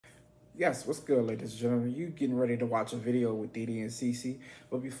Yes, what's good, ladies and gentlemen? You getting ready to watch a video with DeeDee&CECE.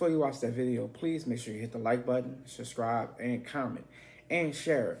 But before you watch that video, please make sure you hit the like button, subscribe, and comment, and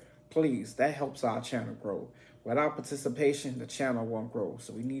share it. Please, that helps our channel grow. Without participation, the channel won't grow.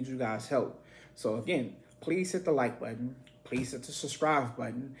 So we need you guys' help. So again, please hit the like button, please hit the subscribe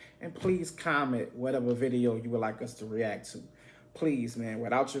button, and please comment whatever video you would like us to react to. Please, man,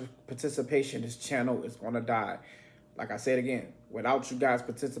 without your participation, this channel is going to die. Like I said again, without you guys'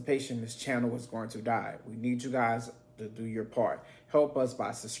 participation, this channel is going to die. We need you guys to do your part. Help us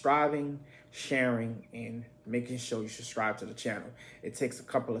by subscribing, sharing, and making sure you subscribe to the channel. It takes a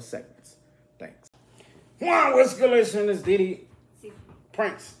couple of seconds. Thanks. Wow, what's good, listeners? Diddy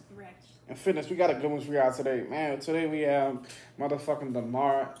Pranks and Fitness. We got a good one for y'all today. Man, today we have motherfucking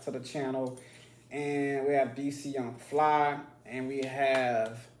Domani to the channel. And we have DC on Fly. And we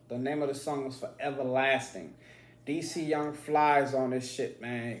have, the name of the song is Forever Lasting. DC Young Fly's on this shit,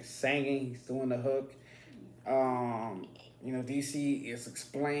 man. He's singing, he's doing the hook. You know, DC is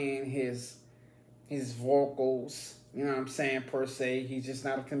explaining his vocals, you know what I'm saying, per se. He's just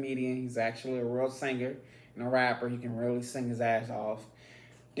not a comedian. He's actually a real singer and a rapper. He can really sing his ass off.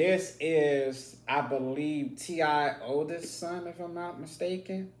 This is, I believe, T.I.'s oldest son, if I'm not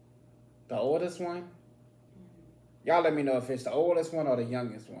mistaken. The oldest one. Y'all let me know if it's the oldest one or the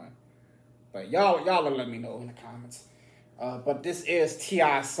youngest one. But y'all will let me know in the comments. But this is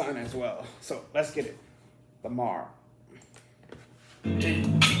T.I.'s son as well. So let's get it. Lamar. You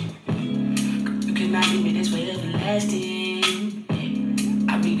cannot leave me this way everlasting.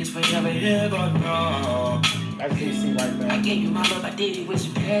 I mean this way ever, no. That's DC right there. I gave you my love, I did it with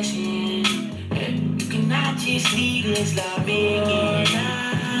some passion. You cannot just leave this love again.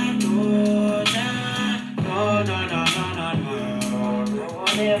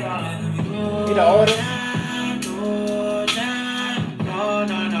 He the oldest?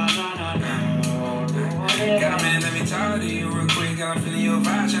 Got a man, let me talk to you real quick. Got a feeling your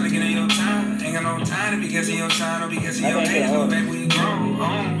vibe, trying to get in your time. Ain't got no time to be guessing your time, or be guessing your days. Little baby, we grown.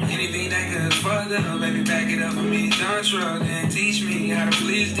 Anything that could further, baby, back it up for me. Don't shrug and teach me how to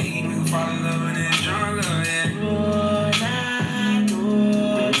please thee. We can fall in love and enjoy love, yeah.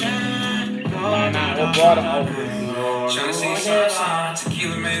 What brought him over? Tryna see some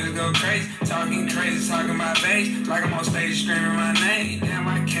tequila made us go crazy. Talking crazy, talking my bass. Like I'm on stage screaming my name. Damn,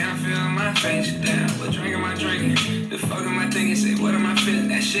 I can't feel my face. Damn, what drink am I drinking? The fuck am I thinking? Say, what am I feeling?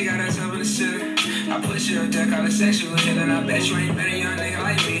 That shit got us up in the ceiling. I push you up there, call it sexual hit. And I bet you ain't met a young nigga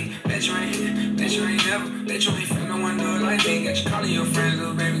like me. Bet you ain't never. Bet you ain't feel no one do it like me. Got you calling your friends,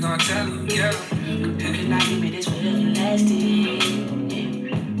 little baby, gonna tell them, yeah. You cannot leave me this way everlasting.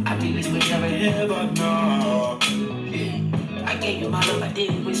 I mean this way ever, no. I gave you my love, I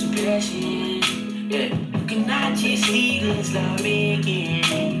did it with some passion. Yeah, you cannot just leave this love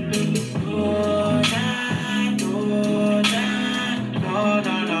again. No,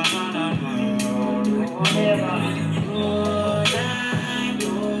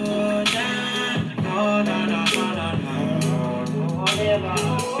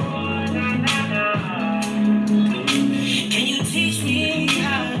 Can you teach me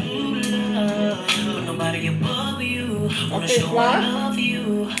how to love? Nobody above you. Wanna show I love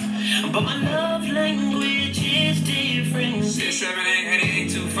you, but my love language is different.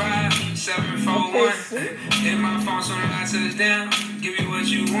 678-8825 741. Hit my phone so I touch down. Give me what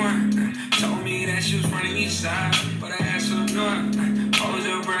you want. Told me that she was running east side, but I had some north. Hold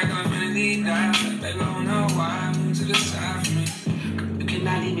your breath, I'm finna need that. Baby, I don't know why. Move to the side for me. You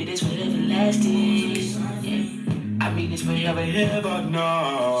cannot leave me this way everlasting. Yeah. I mean this way ever,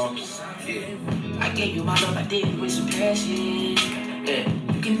 no. Yeah. I gave you my love, I did it with some passion. Yeah.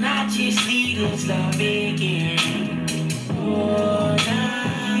 You cannot just leave this love again. Oh,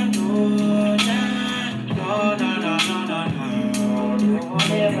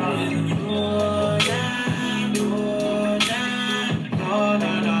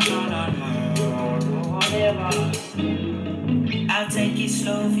 I'll take it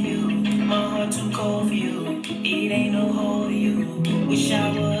slow for you. My heart too cold for you. It ain't no hold for you. Wish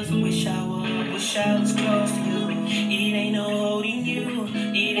I was close to you. It ain't no holding you.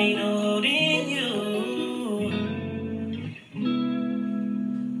 It ain't no holding you.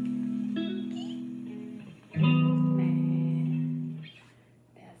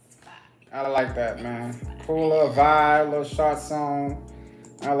 I like that, man. Cool little vibe, little short song.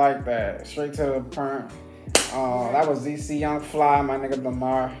 I like that. Straight to the point. That was DC Young Fly, my nigga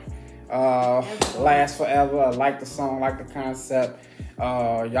Domani. Last Forever. I like the song, like the concept.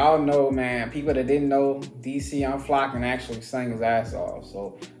 Y'all know, man, people that didn't know, DC Young Fly can actually sing his ass off.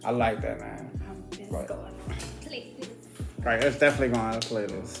 So I like that, man. Right, let's definitely go on to play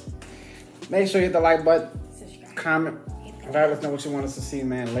this. Make sure you hit the like button, subscribe, comment, let us know what you want us to see,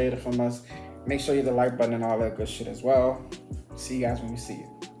 man, later from us. Make sure you hit the like button and all that good shit as well. See you guys when we see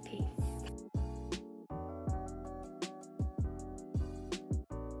you.